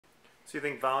So you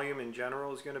think volume in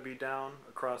general is going to be down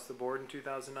across the board in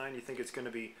 2009? You think it's going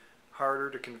to be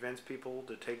harder to convince people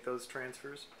to take those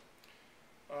transfers?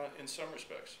 In some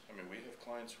respects. I mean, we have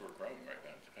clients who are growing right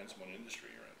now. It depends on what industry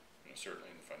you're in. You know,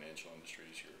 certainly in the financial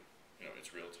industries,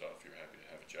 it's real tough. You're happy to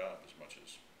have a job as much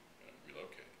as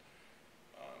relocate.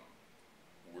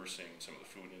 We're seeing some of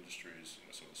the food industries,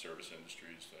 some of the service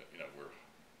industries that we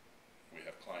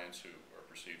have clients who are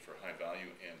perceived for high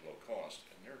value and low cost,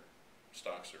 and their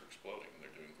stocks are exploding and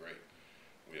they're doing great.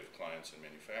 We have clients in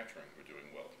manufacturing who are doing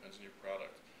well. Depends on your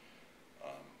product.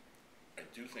 I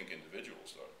do think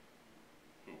individuals, though,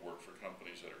 who work for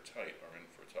companies that are tight are in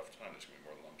for a tough time. There's going to be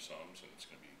more lump sums, and it's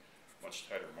going to be a much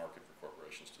tighter market for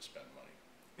corporations to spend money.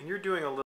 And you're doing a little